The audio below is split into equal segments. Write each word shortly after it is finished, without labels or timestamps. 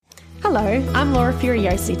Hello, I'm Laura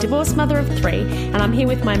Furiosi, divorced mother of 3, and I'm here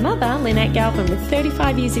with my mother, Lynette Galvin, with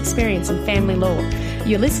 35 years' experience in family law.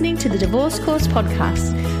 You're listening to the Divorce Course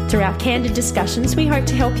podcast. Through our candid discussions, we hope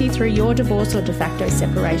to help you through your divorce or de facto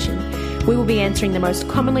separation. We will be answering the most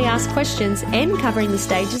commonly asked questions and covering the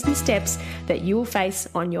stages and steps that you will face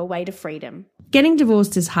on your way to freedom. Getting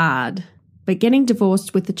divorced is hard. But getting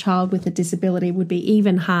divorced with a child with a disability would be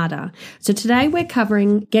even harder. So today we're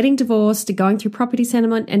covering getting divorced, going through property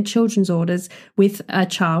settlement and children's orders with a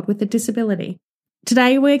child with a disability.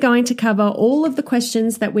 Today we're going to cover all of the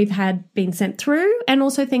questions that we've had been sent through and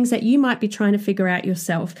also things that you might be trying to figure out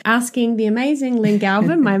yourself. Asking the amazing Lynn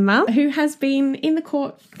Galvin, my mum, who has been in the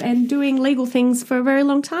court and doing legal things for a very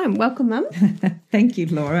long time. Welcome, Mum. Thank you,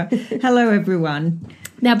 Laura. Hello, everyone.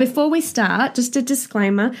 Now, before we start, just a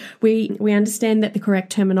disclaimer, we understand that the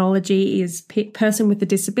correct terminology is person with a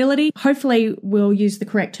disability. Hopefully, we'll use the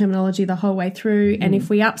correct terminology the whole way through. And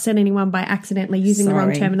if we upset anyone by accidentally using the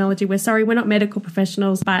wrong terminology, we're sorry. We're not medical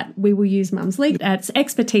professionals, but we will use Mum's legal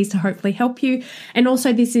expertise to hopefully help you. And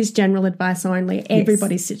also, this is general advice only.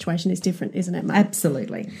 Everybody's situation is different, isn't it, Mum?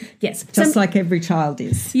 Absolutely. Yes. Just like every child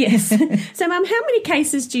is. Yes. So, Mum, how many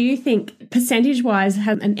cases do you think, percentage-wise,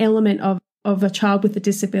 have an element of a child with a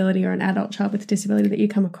disability or an adult child with a disability that you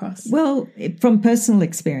come across? Well, from personal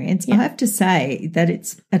experience, I have to say that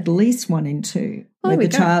it's at least 1 in 2 where the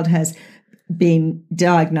child has been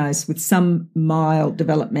diagnosed with some mild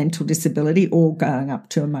developmental disability or going up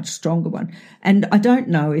to a much stronger one. And I don't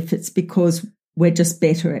know if it's because we're just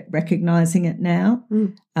better at recognising it now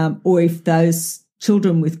or if those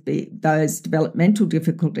children with those developmental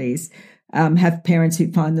difficulties have parents who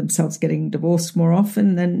find themselves getting divorced more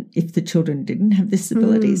often than if the children didn't have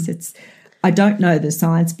disabilities. I don't know the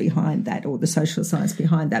science behind that or the social science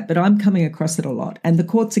behind that, but I'm coming across it a lot. And the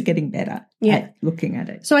courts are getting better at looking at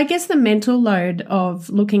it. So I guess the mental load of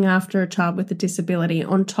looking after a child with a disability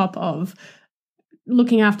on top of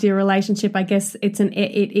looking after your relationship, I guess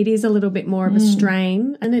it is a little bit more of a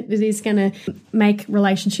strain, and it is going to make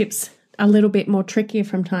relationships a little bit more trickier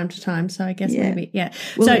from time to time. So I guess maybe.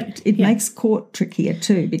 Well, so it makes court trickier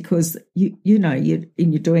too because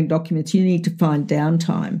you're doing documents, you need to find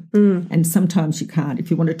downtime, and sometimes you can't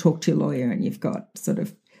if you want to talk to your lawyer and you've got sort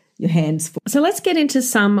of your hands full. So let's get into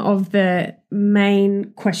some of the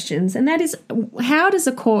main questions, and that is, how does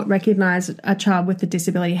a court recognise a child with a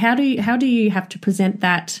disability? How do you have to present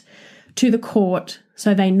that to the court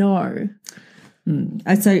so they know?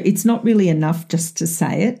 So it's not really enough just to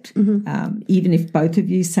say it. Even if both of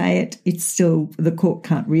you say it, it's still, the court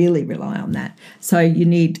can't really rely on that. So you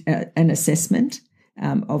need an assessment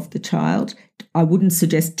of the child. I wouldn't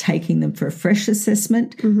suggest taking them for a fresh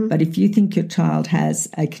assessment, but if you think your child has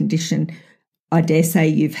a condition, I dare say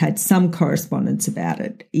you've had some correspondence about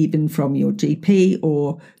it, even from your GP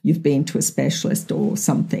or you've been to a specialist or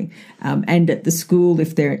something. And at the school,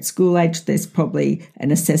 if they're at school age, there's probably an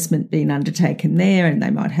assessment being undertaken there and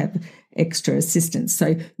they might have extra assistance.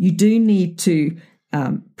 So you do need to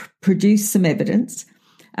produce some evidence.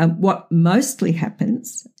 What mostly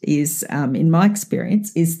happens is, in my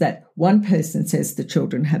experience, is that one person says the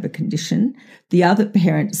children have a condition. The other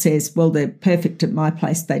parent says, well, they're perfect at my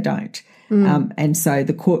place, they don't. And so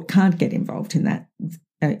the court can't get involved in that.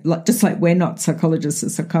 Just like we're not psychologists or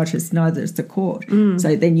psychiatrists, neither is the court.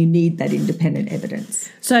 So then you need that independent evidence.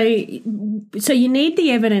 So you need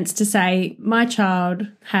the evidence to say, my child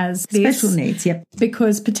has this. Special needs, yep.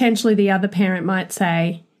 Because potentially the other parent might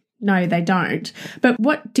say, no, they don't. But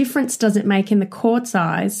what difference does it make in the court's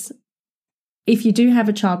eyes if you do have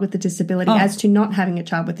a child with a disability as to not having a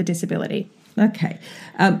child with a disability? Okay.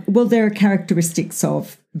 Well, there are characteristics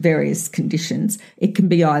of various conditions. It can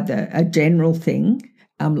be either a general thing,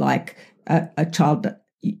 like a child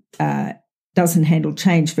doesn't handle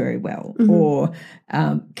change very well or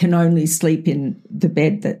can only sleep in the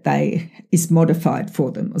bed that is modified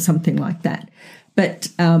for them or something like that. But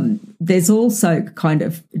there's also kind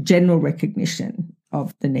of general recognition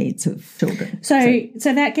of the needs of children. So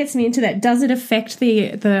that gets me into that. Does it affect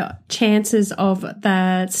the chances of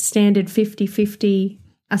the standard 50-50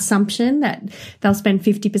 assumption that they'll spend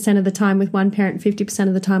 50% of the time with one parent, 50%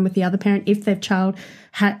 of the time with the other parent if their child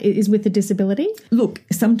is with a disability? Look,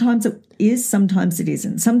 sometimes it is, sometimes it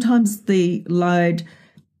isn't. Sometimes the load,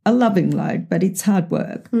 a loving load, but it's hard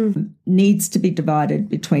work, needs to be divided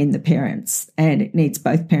between the parents, and it needs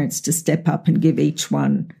both parents to step up and give each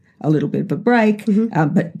one a little bit of a break,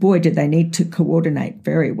 but boy, do they need to coordinate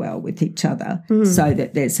very well with each other so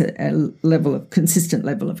that there's a consistent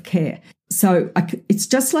level of care. So it's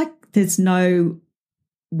just like there's no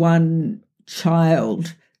one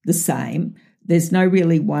child the same. there's no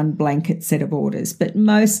really one blanket set of orders, but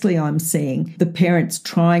mostly I'm seeing the parents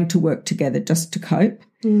trying to work together just to cope.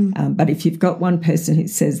 But if you've got one person who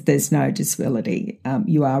says there's no disability,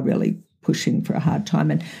 you are really pushing for a hard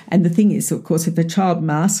time. And the thing is, of course, if a child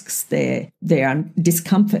masks their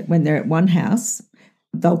discomfort when they're at one house,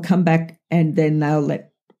 they'll come back and then they'll let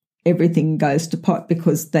everything goes to pot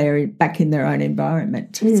because they're back in their own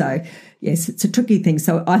environment. So, yes, it's a tricky thing.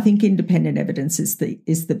 So I think independent evidence is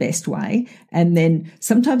the best way. And then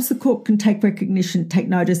sometimes the court can take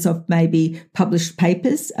notice of maybe published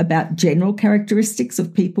papers about general characteristics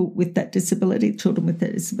of people with that disability, children with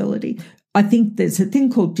that disability. I think there's a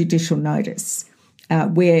thing called judicial notice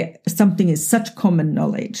where something is such common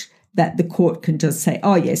knowledge that the court can just say,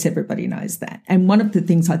 oh, yes, everybody knows that. And one of the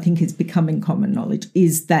things I think is becoming common knowledge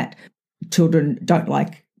is that children don't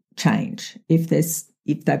like change. If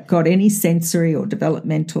they've got any sensory or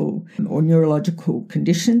developmental or neurological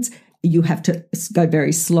conditions, you have to go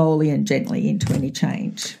very slowly and gently into any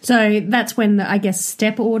change. So that's when the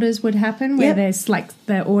step orders would happen, where there's like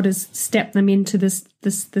the orders step them into the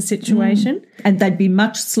situation. And they'd be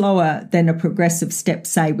much slower than a progressive step,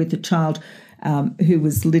 say, with a child who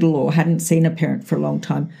was little or hadn't seen a parent for a long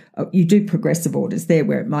time. You do progressive orders there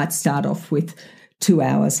where it might start off with 2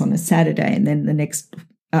 hours on a Saturday and then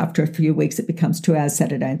after a few weeks it becomes 2 hours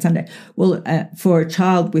Saturday and Sunday. Well, for a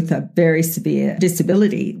child with a very severe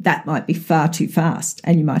disability, that might be far too fast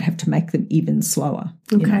and you might have to make them even slower.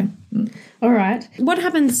 Okay. All right. What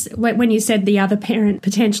happens when you said the other parent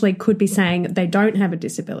potentially could be saying they don't have a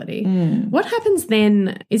disability? What happens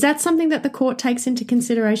then? Is that something that the court takes into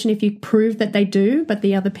consideration if you prove that they do, but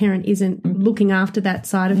the other parent isn't looking after that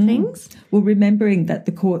side of things? Well, remembering that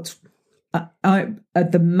the courts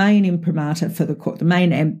the main imprimatur for the court, the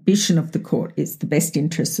main ambition of the court is the best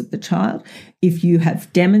interests of the child. If you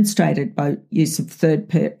have demonstrated by use of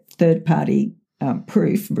third-party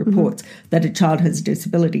proof, reports, that a child has a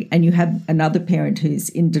disability and you have another parent who's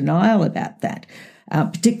in denial about that,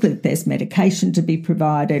 particularly if there's medication to be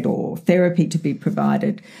provided or therapy to be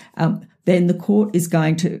provided, then the court is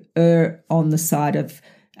going to err on the side of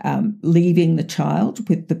leaving the child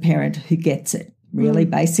with the parent who gets it. Really,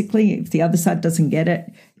 basically, if the other side doesn't get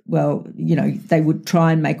it, well, they would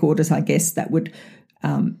try and make orders, I guess, that would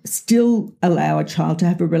still allow a child to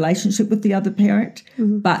have a relationship with the other parent,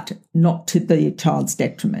 but not to the child's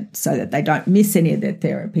detriment, so that they don't miss any of their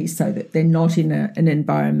therapy, so that they're not in an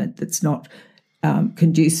environment that's not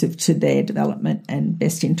conducive to their development and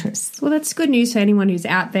best interests. Well, that's good news for anyone who's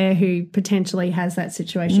out there who potentially has that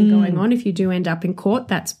situation going on. If you do end up in court,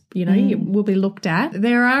 that's, you will be looked at.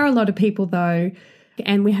 There are a lot of people, though,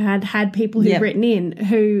 and we had people who've written in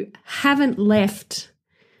who haven't left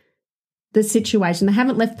the situation. They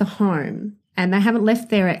haven't left the home and they haven't left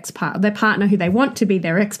their partner who they want to be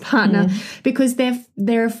their ex-partner because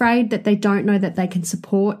they're afraid that they don't know that they can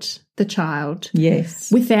support the child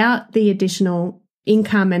without the additional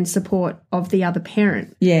income and support of the other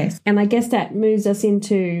parent. Yes. And I guess that moves us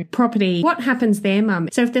into property. What happens there, Mum?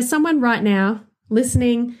 So if there's someone right now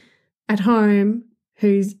listening at home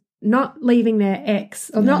who's not leaving their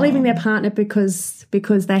ex or not leaving their partner because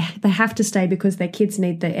they have to stay because their kids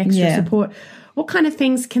need the extra support, what kind of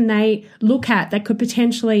things can they look at that could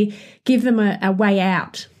potentially give them a way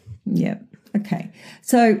out? Yeah. Okay.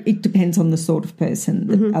 So it depends on the sort of person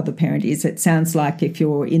the other parent is. It sounds like if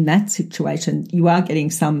you're in that situation, you are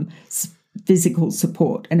getting some physical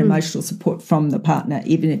support and emotional support from the partner,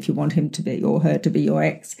 even if you want him to be or her to be your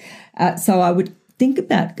ex. So I would think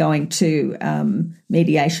about going to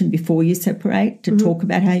mediation before you separate to talk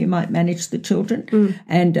about how you might manage the children.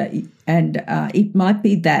 And it might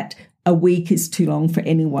be that a week is too long for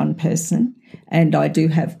any one person. And I do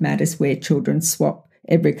have matters where children swap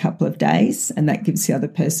every couple of days, and that gives the other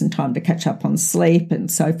person time to catch up on sleep and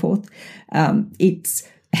so forth. It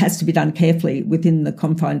has to be done carefully within the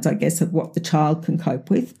confines, I guess, of what the child can cope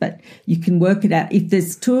with, but you can work it out. If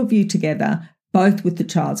there's two of you together, both with the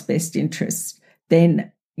child's best interests,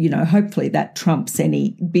 then, hopefully that trumps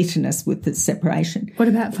any bitterness with the separation. What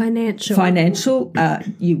about financial? Financial,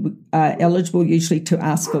 you are eligible usually to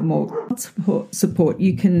ask for more support.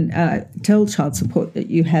 You can tell child support that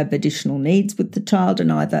you have additional needs with the child,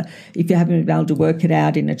 and either if you haven't been able to work it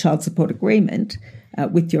out in a child support agreement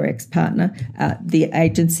with your ex-partner, the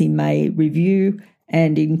agency may review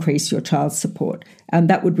and increase your child support.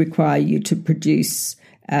 That would require you to produce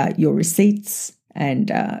your receipts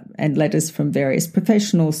and letters from various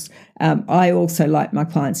professionals. I also like my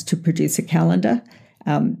clients to produce a calendar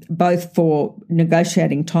both for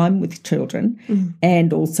negotiating time with children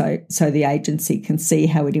and also so the agency can see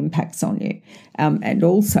how it impacts on you. And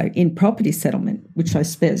also in property settlement, which I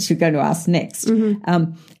suppose you're going to ask next,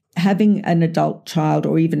 having an adult child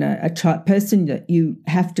or even a person that you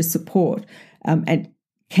have to support and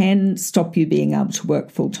can stop you being able to work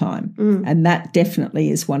full time. And that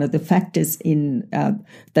definitely is one of the factors in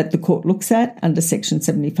that the court looks at under Section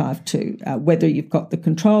 75(2), whether you've got the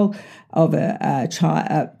control of a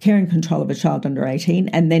child, care and control of a child under 18,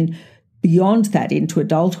 and then beyond that into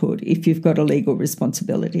adulthood, if you've got a legal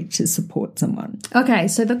responsibility to support someone. Okay,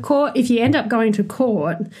 so the court, if you end up going to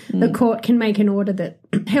court, the court can make an order that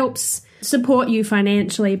helps support you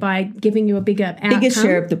financially by giving you a bigger outcome. Bigger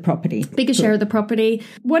share of the property. Bigger share of the property.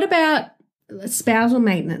 What about spousal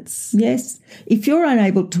maintenance? Yes. If you're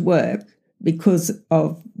unable to work because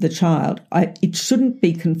of the child, it shouldn't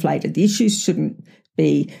be conflated. The issues shouldn't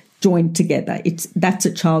be joined together. That's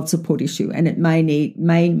a child support issue, and it may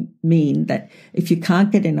mean that if you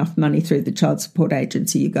can't get enough money through the child support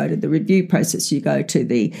agency, you go to the review process, you go to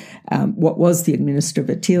the what was the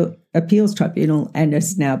Administrative Appeals Tribunal and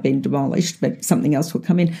has now been demolished, but something else will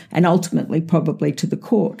come in, and ultimately probably to the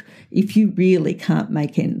court if you really can't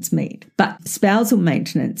make ends meet. But spousal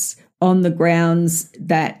maintenance on the grounds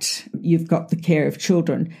that you've got the care of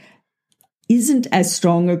children isn't as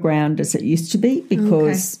strong a ground as it used to be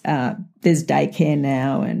because there's daycare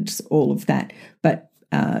now and all of that. But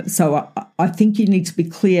so I think you need to be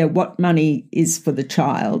clear what money is for the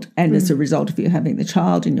child and as a result of you having the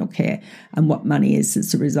child in your care, and what money is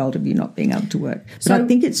as a result of you not being able to work. But I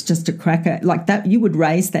think it's just a cracker like that. You would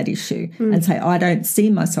raise that issue and say, I don't see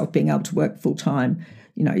myself being able to work full time,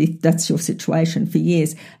 if that's your situation for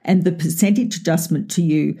years. And the percentage adjustment to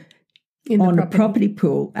you on a property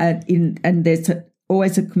pool, and there's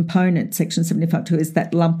always a component, Section 75(2), is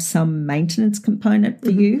that lump sum maintenance component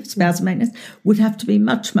for you, spousal maintenance, would have to be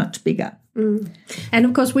much, much bigger. And,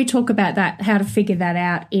 of course, we talk about that, how to figure that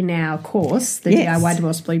out in our course, the DIY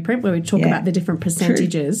Divorce Blueprint, where we talk about the different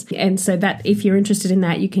percentages. True. And so that if you're interested in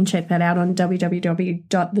that, you can check that out on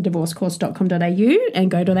www.thedivorcecourse.com.au and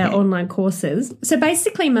go to our online courses. So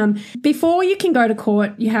basically, Mum, before you can go to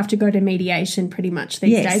court, you have to go to mediation pretty much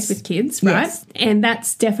these days with kids, right? Yes. And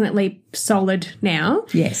that's definitely solid now.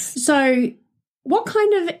 Yes. So what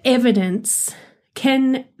kind of evidence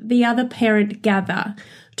can the other parent gather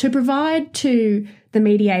to provide to the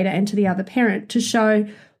mediator and to the other parent to show,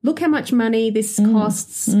 look how much money this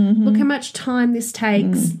costs, look how much time this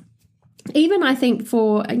takes. Even I think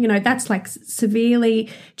for, that's like severely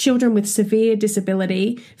children with severe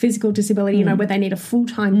disability, physical disability, where they need a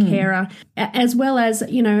full-time carer, as well as,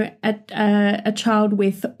 a child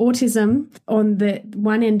with autism on the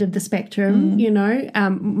one end of the spectrum,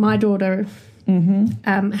 my daughter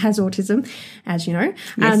has autism, as you know,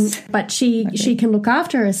 but she can look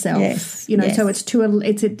after herself, so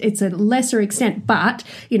it's a lesser extent, but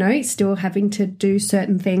still having to do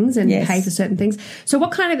certain things and pay for certain things. So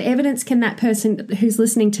what kind of evidence can that person who's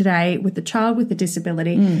listening today with the child with the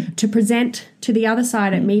disability to present to the other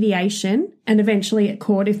side at mediation and eventually at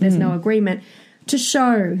court if there's no agreement to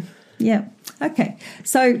show? Yeah. Okay.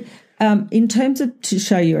 So in terms of to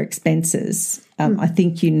show your expenses, I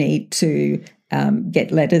think you need to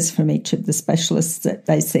get letters from each of the specialists that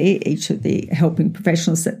they see, each of the helping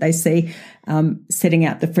professionals that they see, setting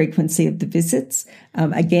out the frequency of the visits.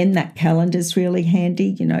 Again, that calendar is really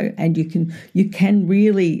handy, and you can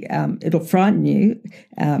really, it'll frighten you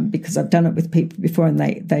because I've done it with people before and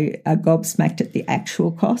they are gobsmacked at the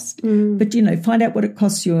actual cost. But, find out what it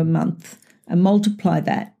costs you a month and multiply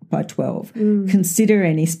that by 12. Consider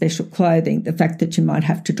any special clothing, the fact that you might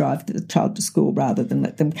have to drive the child to school rather than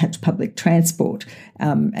let them catch public transport,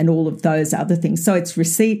 and all of those other things. So it's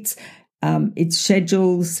receipts, it's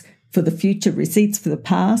schedules for the future, receipts for the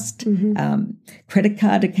past, credit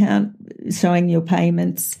card account showing your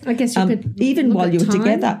payments. I guess you could even while you're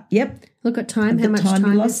together. Yep. Look at time, how much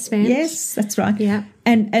time is spent. Yes, that's right. Yeah.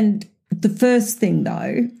 And the first thing,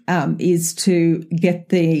 though, is to get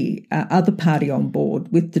the other party on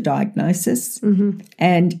board with the diagnosis.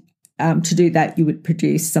 And to do that, you would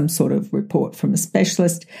produce some sort of report from a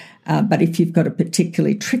specialist. But if you've got a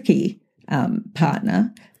particularly tricky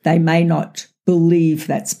partner, they may not believe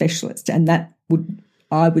that specialist. And that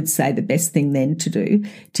I would say, the best thing then to do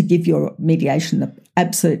to give your mediation the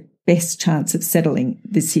absolute best chance of settling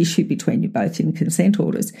this issue between you both in consent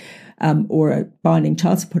orders or a binding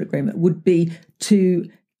child support agreement would be to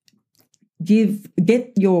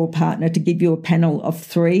get your partner to give you a panel of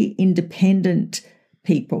 3 independent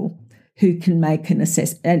people who can make an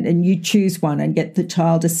assessment, and you choose one and get the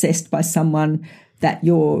child assessed by someone that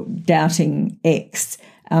your doubting ex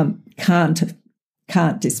can't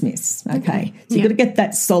dismiss. Okay, so you've got to get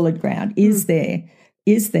that solid ground. Is there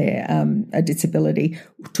a disability?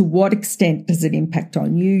 To what extent does it impact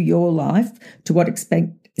on you, your life? To what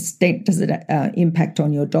extent does it impact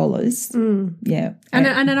on your dollars? Yeah. And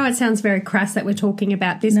I know it sounds very crass that we're talking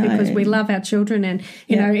about this because we love our children and,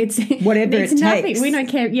 you know, it's whatever it's nothing. Takes. We don't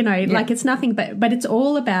care, you know, like it's nothing, but it's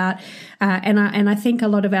all about, and I think a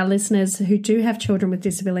lot of our listeners who do have children with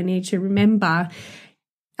disability need to remember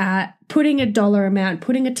putting a dollar amount,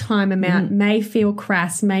 putting a time amount may feel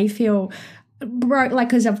crass, may feel broke, like,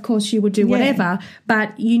 because of course you would do whatever,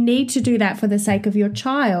 but you need to do that for the sake of your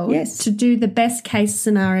child, to do the best case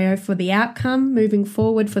scenario for the outcome moving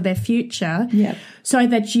forward for their future, so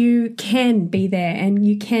that you can be there and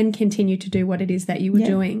you can continue to do what it is that you were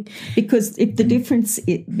doing. Because if the difference,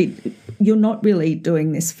 you're not really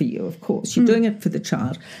doing this for you, of course. You're doing it for the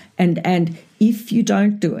child. And if you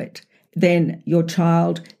don't do it, then your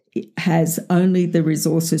child has only the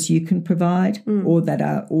resources you can provide or that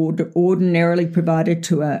are ordinarily provided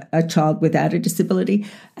to a child without a disability,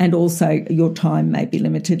 and also your time may be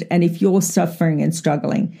limited. And if you're suffering and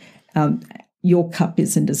struggling, your cup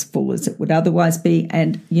isn't as full as it would otherwise be,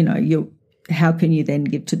 and, you know, how can you then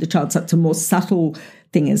give to the child? So it's a more subtle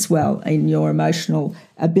thing as well in your emotional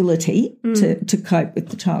ability to cope with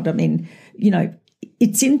the child. I mean, you know,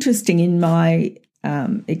 it's interesting in my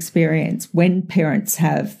experience when parents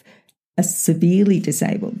have a severely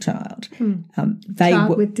disabled child.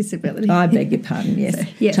 Child with disability. I beg your pardon,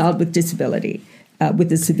 yes. Child with disability,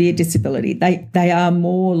 with a severe disability. They are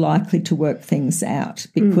more likely to work things out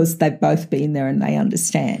because they've both been there and they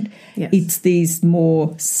understand. Yes. It's these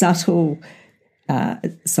more subtle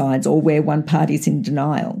signs, or where one party's in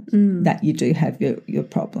denial, that you do have your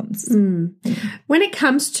problems. When it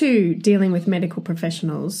comes to dealing with medical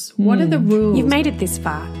professionals, what are the rules? You've made it this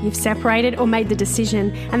far. You've separated or made the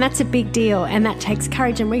decision, and that's a big deal, and that takes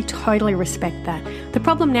courage, and we totally respect that. The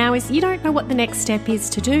problem now is you don't know what the next step is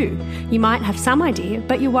to do. You might have some idea,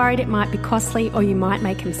 but you're worried it might be costly or you might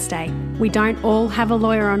make a mistake. We don't all have a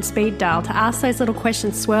lawyer on speed dial to ask those little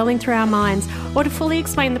questions swirling through our minds or to fully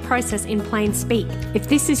explain the process in plain speak. If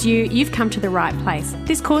this is you, you've come to the right place.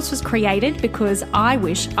 This course was created because I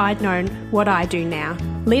wish I'd known what I do now.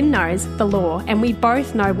 Lynn knows the law, and we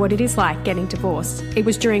both know what it is like getting divorced. It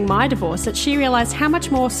was during my divorce that she realised how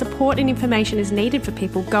much more support and information is needed for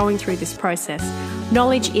people going through this process.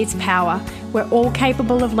 Knowledge is power. We're all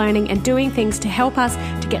capable of learning and doing things to help us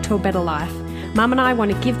to get to a better life. Mum and I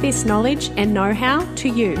want to give this knowledge and know-how to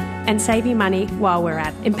you and save you money while we're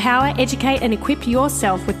at it. Empower, educate and equip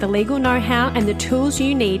yourself with the legal know-how and the tools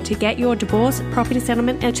you need to get your divorce, property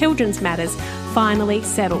settlement and children's matters finally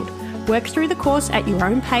settled. Work through the course at your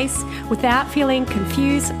own pace without feeling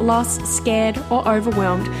confused, lost, scared or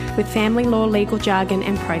overwhelmed with family law legal jargon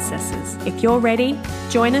and processes. If you're ready,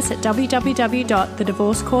 join us at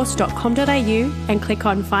www.thedivorcecourse.com.au and click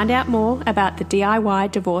on Find Out More about the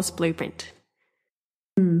DIY Divorce Blueprint.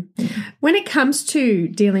 When it comes to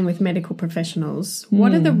dealing with medical professionals,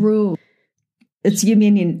 what are the rules? It's, you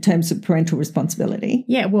mean in terms of parental responsibility?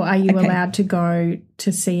 Yeah, well, are you allowed to go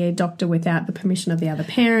to see a doctor without the permission of the other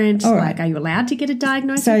parent? All right. Like, are you allowed to get a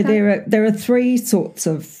diagnosis? So there are three sorts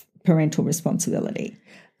of parental responsibility.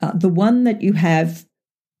 The one that you have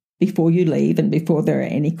before you leave and before there are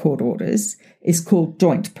any court orders is called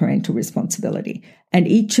joint parental responsibility. And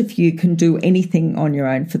each of you can do anything on your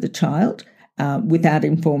own for the child without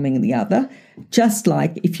informing the other, just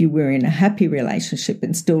like if you were in a happy relationship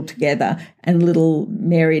and still together and little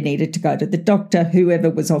Mary needed to go to the doctor, whoever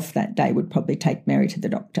was off that day would probably take Mary to the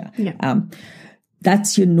doctor. Yeah.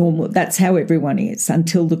 That's your normal, that's how everyone is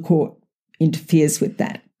until the court interferes with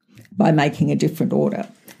that by making a different order.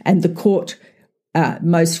 And the court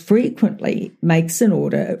most frequently makes an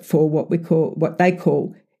order for what they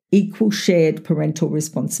call equal shared parental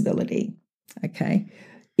responsibility. Okay.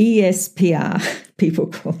 ESPR, people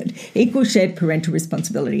call it, equal shared parental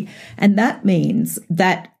responsibility. And that means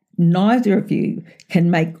that neither of you can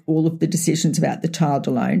make all of the decisions about the child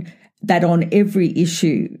alone, that on every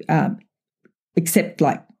issue, except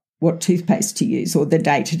like what toothpaste to use or the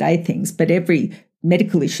day-to-day things, but every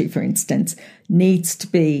medical issue, for instance, needs to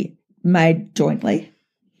be made jointly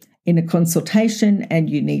in a consultation, and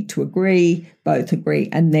you need to both agree,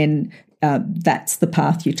 and then that's the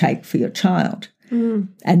path you take for your child.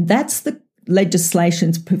 And that's the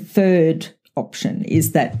legislation's preferred option,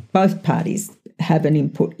 is that both parties have an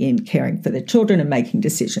input in caring for their children and making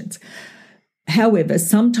decisions. However,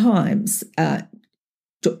 sometimes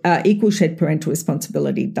equal shared parental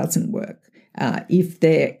responsibility doesn't work. If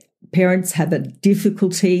their parents have a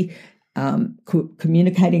difficulty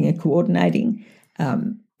communicating and coordinating.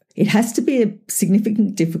 It has to be a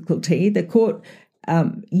significant difficulty. The court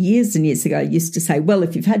years and years ago used to say, well,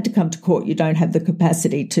 if you've had to come to court, you don't have the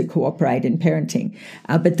capacity to cooperate in parenting.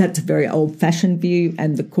 But that's a very old-fashioned view,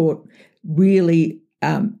 and the court really,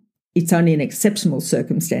 it's only in exceptional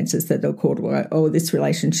circumstances that the court will go, oh, this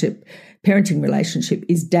parenting relationship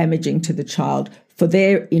is damaging to the child. For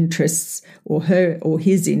their interests or her or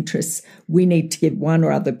his interests, we need to give one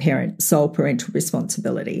or other parent sole parental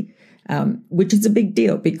responsibility. Which is a big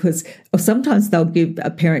deal because sometimes they'll give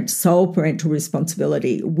a parent sole parental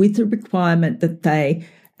responsibility with the requirement that they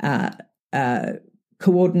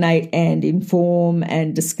coordinate and inform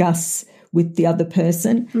and discuss with the other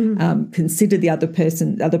person, consider the other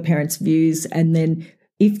parent's views, and then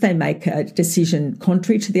if they make a decision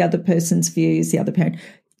contrary to the other person's views, the other parent,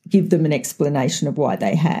 give them an explanation of why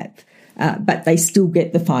they have. But they still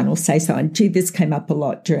get the final say-so. And gee, this came up a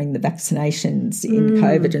lot during the vaccinations in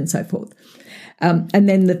COVID and so forth. And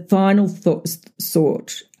then the final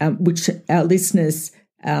sort, which our listeners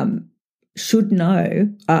should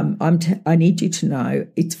know, I need you to know,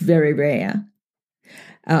 it's very rare,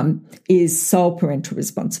 is sole parental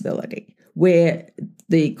responsibility, where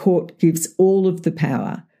the court gives all of the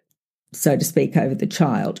power, so to speak, over the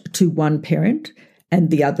child to one parent,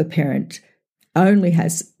 and the other parent only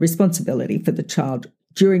has responsibility for the child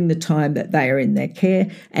during the time that they are in their care,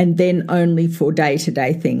 and then only for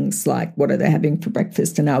day-to-day things like what are they having for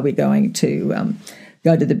breakfast and are we going to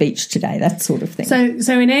go to the beach today, that sort of thing.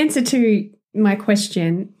 So in answer to my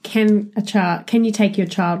question, can you take your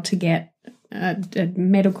child to get a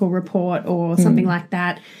medical report or something like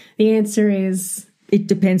that? The answer is it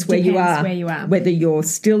depends where you are. Whether you're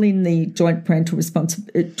still in the joint parental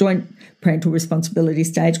responsibility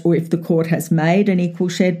stage, or if the court has made an equal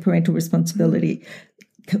shared parental responsibility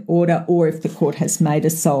order, or if the court has made a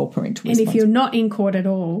sole parental responsibility. And if you're not in court at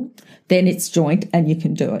all, then it's joint and you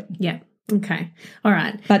can do it. Yeah. Okay. All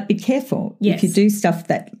right. But be careful. Yes. If you do stuff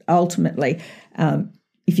that ultimately,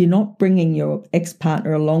 if you're not bringing your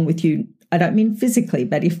ex-partner along with you, I don't mean physically,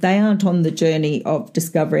 but if they aren't on the journey of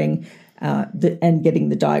discovering and getting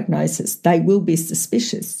the diagnosis, they will be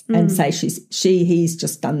suspicious and say he's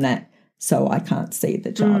just done that, so I can't see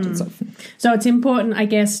the child as often. So it's important, I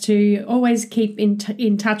guess, to always keep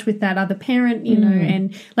in touch with that other parent, you know,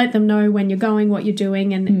 and let them know when you're going, what you're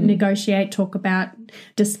doing, and negotiate, talk about,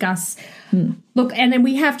 discuss. Look, and then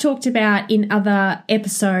we have talked about in other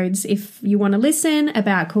episodes, if you want to listen,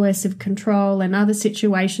 about coercive control and other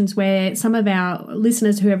situations where some of our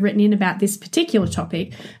listeners who have written in about this particular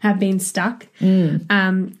topic have been stuck.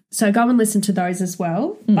 So go and listen to those as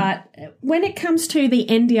well. But when it comes to the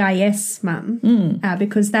NDIS, Mum,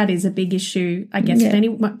 because that is a big issue, I guess, with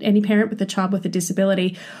any parent with a child with a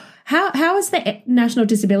disability, how is the National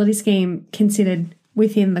Disability Scheme considered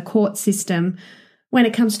within the court system when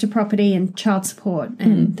it comes to property and child support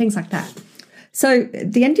and things like that? So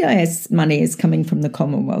the NDIS money is coming from the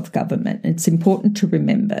Commonwealth Government. It's important to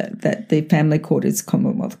remember that the family court is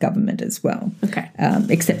Commonwealth Government as well. Okay.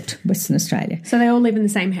 Except Western Australia. So they all live in the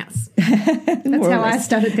same house. That's how I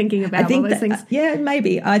started thinking about all those things. Yeah,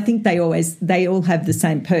 maybe. I think they all have the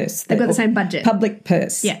same purse. They've got the same budget. Public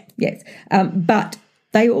purse. Yeah. Yes. But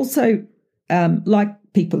they also, like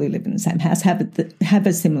people who live in the same house, have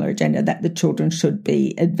a similar agenda that the children should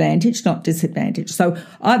be advantaged, not disadvantaged. So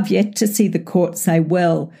I've yet to see the court say,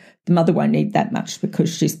 well, the mother won't need that much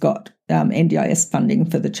because she's got NDIS funding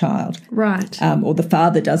for the child. Right. Or the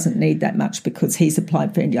father doesn't need that much because he's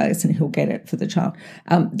applied for NDIS and he'll get it for the child.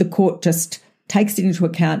 The court just takes it into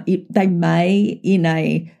account. They may, in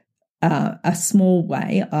a small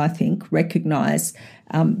way, I think, recognise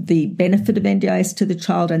the benefit of NDIS to the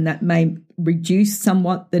child, and that may reduce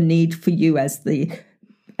somewhat the need for you as the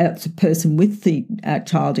person with the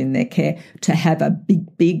child in their care to have a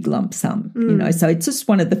big lump sum. You know, so it's just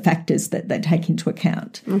one of the factors that they take into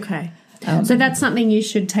account. Okay. So that's something you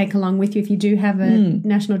should take along with you if you do have a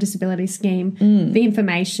National Disability Scheme, the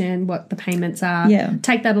information, what the payments are. Yeah.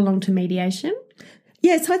 Take that along to mediation.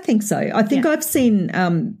 Yes, I think so. I think I've seen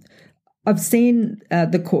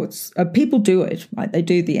the courts, people do it, right? They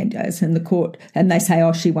do the NDIS in the court and they say,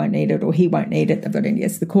 oh, she won't need it or he won't need it. They've got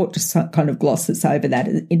NDIS. The court just kind of glosses over that.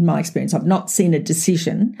 In my experience, I've not seen a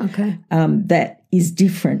decision that is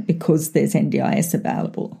different because there's NDIS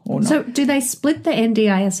available or not. So do they split the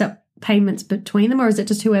NDIS up payments between them, or is it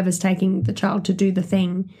just whoever's taking the child to do the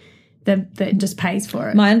thing that just pays for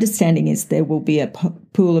it. My understanding is there will be a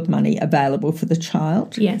pool of money available for the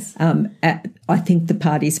child. Yes. I think the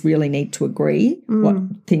parties really need to agree what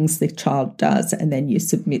things the child does, and then you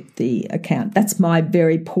submit the account. That's my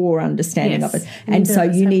very poor understanding of it. And so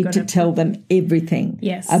you need to tell them everything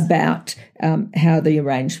about how the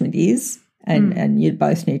arrangement is, and you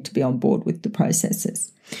both need to be on board with the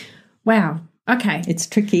processes. Wow. Okay. It's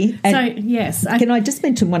tricky. And yes. Can I just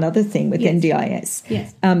mention one other thing with NDIS?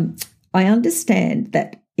 Yes. I understand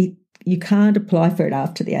that you can't apply for it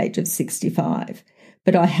after the age of 65,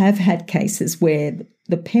 but I have had cases where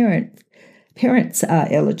the parents are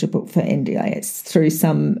eligible for NDIS through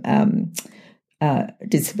some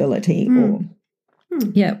disability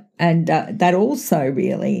and that also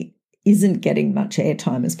really isn't getting much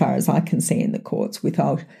airtime as far as I can see in the courts with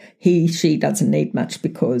she doesn't need much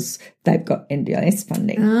because they've got NDIS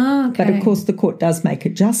funding. Oh, okay. But, of course, the court does make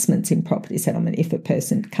adjustments in property settlement if a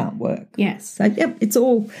person can't work. Yes. So, it's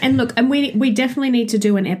all... And look, and we definitely need to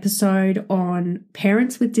do an episode on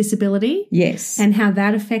parents with disability. Yes. And how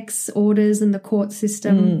that affects orders in the court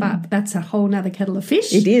system, but that's a whole nother kettle of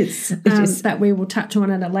fish. It is. That we will touch on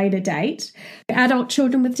at a later date. Adult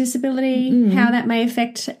children with disability, how that may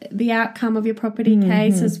affect the outcome of your property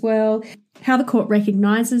case as well. How the court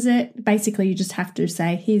recognises it. Basically, you just have to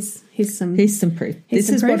say, here's some proof. This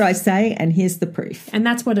is what I say, and here's the proof. And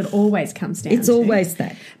that's what it always comes down to. It's always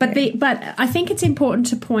that. But I think it's important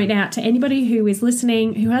to point out to anybody who is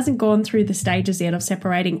listening, who hasn't gone through the stages yet of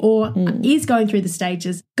separating or is going through the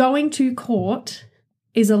stages, going to court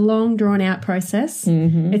is a long, drawn-out process.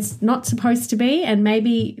 It's not supposed to be, and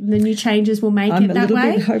maybe the new changes will make it that way. I'm a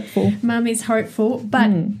little bit hopeful. Mum is hopeful.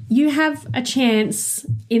 But you have a chance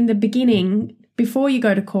in the beginning, before you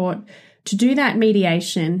go to court, to do that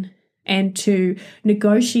mediation and to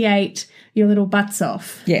negotiate your little butts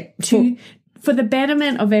off. Yeah. For the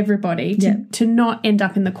betterment of everybody, to not end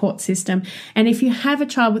up in the court system. And if you have a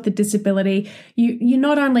child with a disability, you're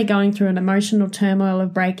not only going through an emotional turmoil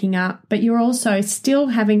of breaking up, but you're also still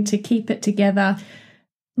having to keep it together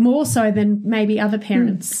more so than maybe other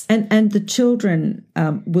parents. And the children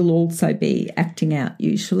will also be acting out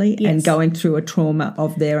usually and going through a trauma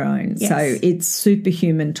of their own. Yes. So it's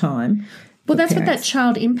superhuman time. Well, that's what that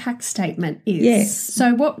child impact statement is. Yes.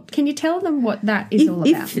 So can you tell them what that is all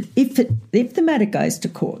about? If the matter goes to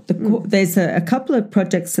court, there's a couple of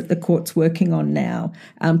projects that the court's working on now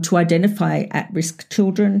to identify at-risk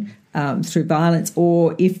children through violence,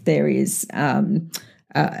 or if there is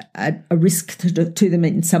a risk to them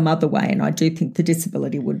in some other way, and I do think the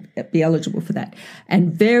disability would be eligible for that.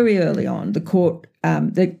 And very early on, the court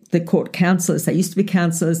counsellors, they used to be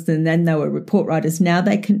counsellors, and then they were report writers. Now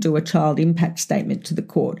they can do a child impact statement to the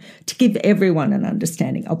court to give everyone an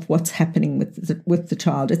understanding of what's happening with the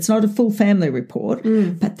child. It's not a full family report,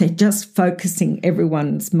 but they're just focusing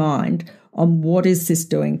everyone's mind on what is this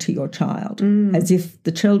doing to your child, as if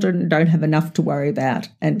the children don't have enough to worry about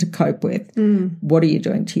and to cope with. What are you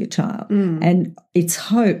doing to your child? And it's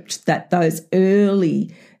hoped that those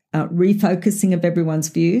early refocusing of everyone's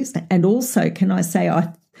views, and also, can I say,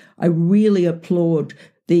 I really applaud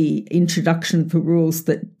the introduction for rules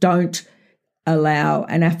that don't allow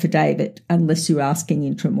an affidavit unless you're asking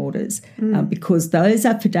interim orders, because those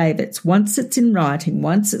affidavits, once it's in writing,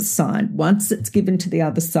 once it's signed, once it's given to the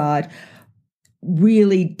other side,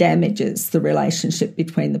 really damages the relationship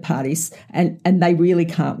between the parties, and they really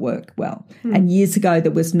can't work well. And years ago,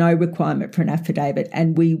 there was no requirement for an affidavit,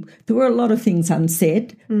 and there were a lot of things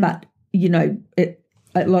unsaid, but,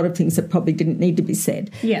 a lot of things that probably didn't need to be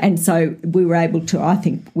said. Yeah. And so we were able to, I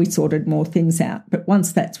think we sorted more things out. But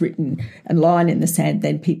once that's written and line in the sand,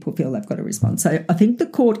 then people feel they've got to respond. So I think the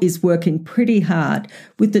court is working pretty hard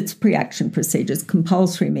with its pre-action procedures,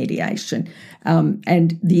 compulsory mediation,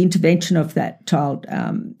 and the intervention of that child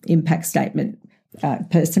impact statement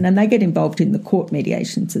person. And they get involved in the court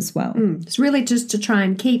mediations as well. It's really just to try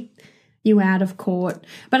and keep you out of court.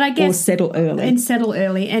 But I guess... Or settle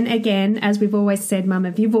early. And again, as we've always said, Mum,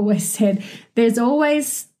 if you've always said, there's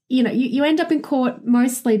always, you end up in court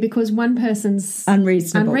mostly because one person's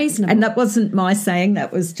unreasonable. And that wasn't my saying,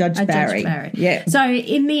 that was Judge Barry. Yeah. So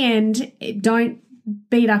in the end, don't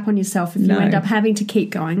beat up on yourself if you end up having to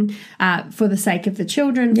keep going for the sake of the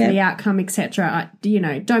children, for the outcome, etc.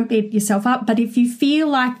 Don't beat yourself up. But if you feel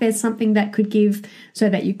like there's something that could give so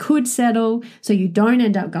that you could settle, so you don't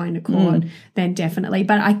end up going to court, then definitely.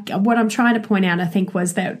 But what I'm trying to point out, I think,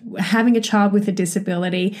 was that having a child with a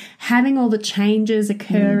disability, having all the changes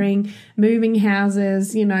occurring, moving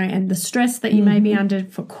houses, and the stress that you may be under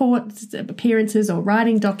for court appearances or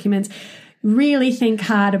writing documents, really think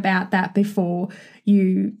hard about that before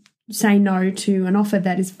you say no to an offer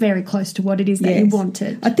that is very close to what it is that you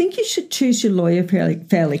wanted. I think you should choose your lawyer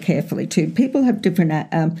fairly carefully too. People have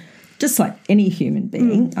different, just like any human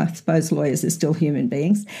being. I suppose lawyers are still human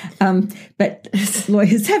beings, but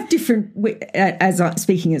lawyers have different. As I'm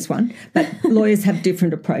speaking as one, but lawyers have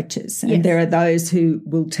different approaches, and there are those who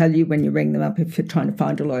will tell you when you ring them up if you're trying to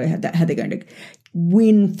find a lawyer how they're going to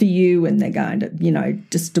win for you, and they're going to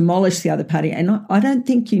just demolish the other party. And I don't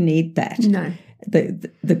think you need that. No.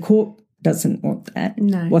 The court doesn't want that.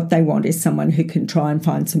 No. What they want is someone who can try and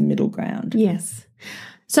find some middle ground. Yes.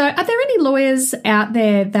 So are there any lawyers out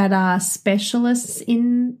there that are specialists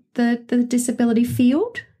in the disability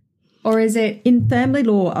field? Or is it... In family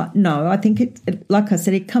law, no. I think, like I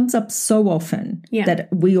said, it comes up so often that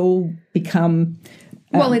we all become...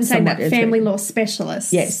 Well, in saying that, family law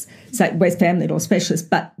specialists. Yes. So we're family law specialists,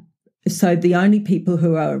 but... So the only people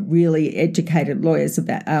who are really educated lawyers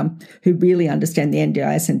about who really understand the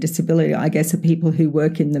NDIS and disability, I guess, are people who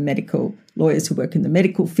work in the lawyers who work in the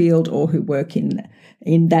medical field or who work in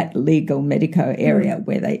that legal medico area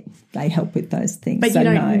where they help with those things. But you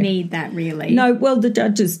don't need that really. No, well, the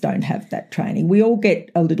judges don't have that training. We all get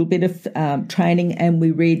a little bit of training and we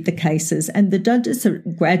read the cases, and the judges are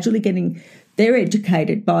gradually they're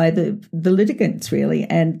educated by the litigants really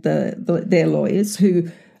and their lawyers who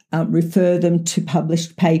refer them to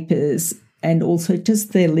published papers and also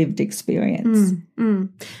just their lived experience.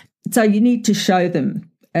 So you need to show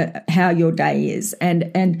them how your day is.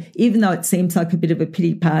 And even though it seems like a bit of a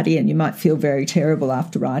pity party and you might feel very terrible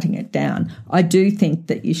after writing it down, I do think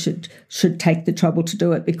that you should take the trouble to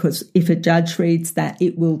do it, because if a judge reads that,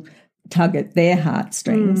 it will tug at their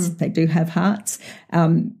heartstrings. They do have hearts.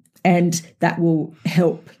 And that will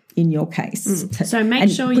help in your case. So make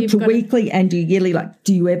sure you've got weekly and your yearly, like,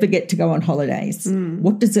 do you ever get to go on holidays?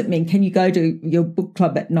 What does it mean? Can you go to your book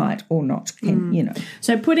club at night or not?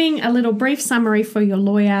 So putting a little brief summary for your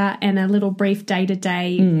lawyer and a little brief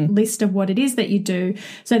day-to-day list of what it is that you do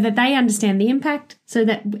so that they understand the impact, so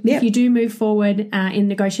that if you do move forward in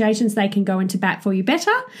negotiations, they can go into bat for you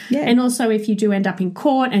better. Yeah. And also if you do end up in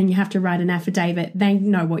court and you have to write an affidavit, they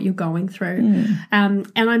know what you're going through.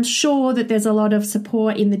 And I'm sure that there's a lot of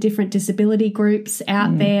support in the different disability groups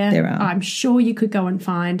out there. There are. I'm sure you could go and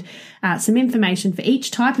find some information for each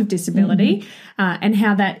type of disability and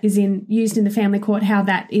how that is used in the family court, how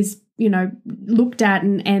that is looked at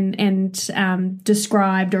and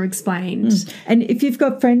described or explained. And if you've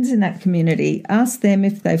got friends in that community, ask them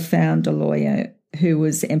if they've found a lawyer who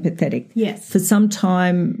was empathetic. Yes. For some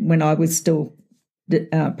time when I was still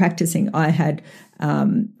practicing, I had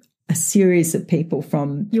a series of people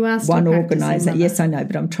from one organisation. Yes, I know,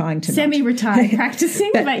 but I'm trying to semi-retired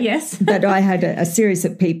practicing, but yes. But I had a series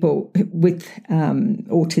of people with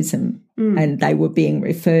autism, and they were being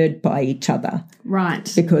referred by each other. Right.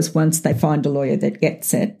 Because once they find a lawyer that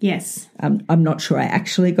gets it. Yes. I'm not sure I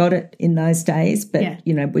actually got it in those days, but,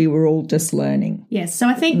 we were all just learning. Yes. So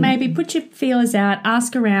I think maybe put your feelers out,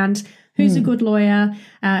 ask around who's a good lawyer,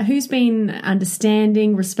 who's been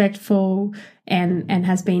understanding, respectful, and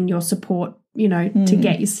has been your support, to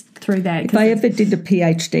get you through that. If I ever did a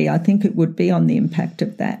PhD, I think it would be on the impact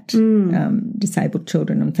of that, disabled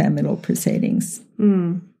children and family law proceedings.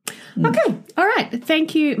 Okay. All right.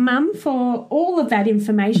 Thank you, Mum, for all of that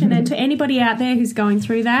information. And to anybody out there who's going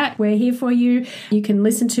through that, we're here for you. You can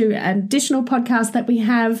listen to an additional podcast that we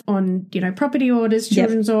have on, property orders,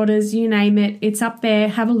 children's orders, you name it. It's up there.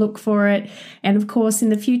 Have a look for it. And of course, in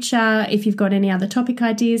the future, if you've got any other topic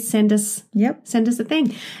ideas, send us a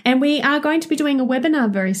thing. And we are going to be doing a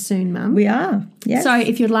webinar very soon, Mum. We are. Yes. So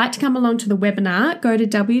if you'd like to come along to the webinar, go to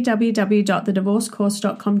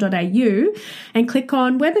www.thedivorcecourse.com.au and click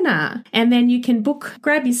on webinar. And then you can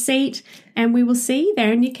grab your seat, and we will see you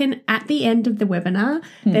there. And you can, at the end of the webinar,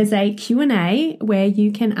 there's a Q&A where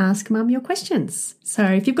you can ask Mum your questions. So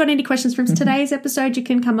if you've got any questions from today's episode, you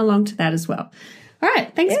can come along to that as well. All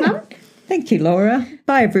right. Thanks, Mum. Thank you, Laura.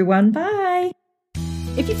 Bye, everyone. Bye.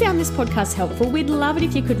 If you found this podcast helpful, we'd love it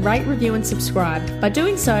if you could rate, review and subscribe. By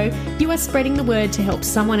doing so, you are spreading the word to help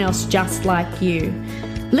someone else just like you.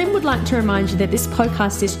 Lynn would like to remind you that this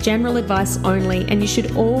podcast is general advice only, and you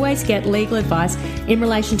should always get legal advice in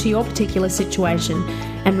relation to your particular situation.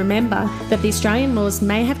 And remember that the Australian laws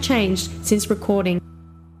may have changed since recording.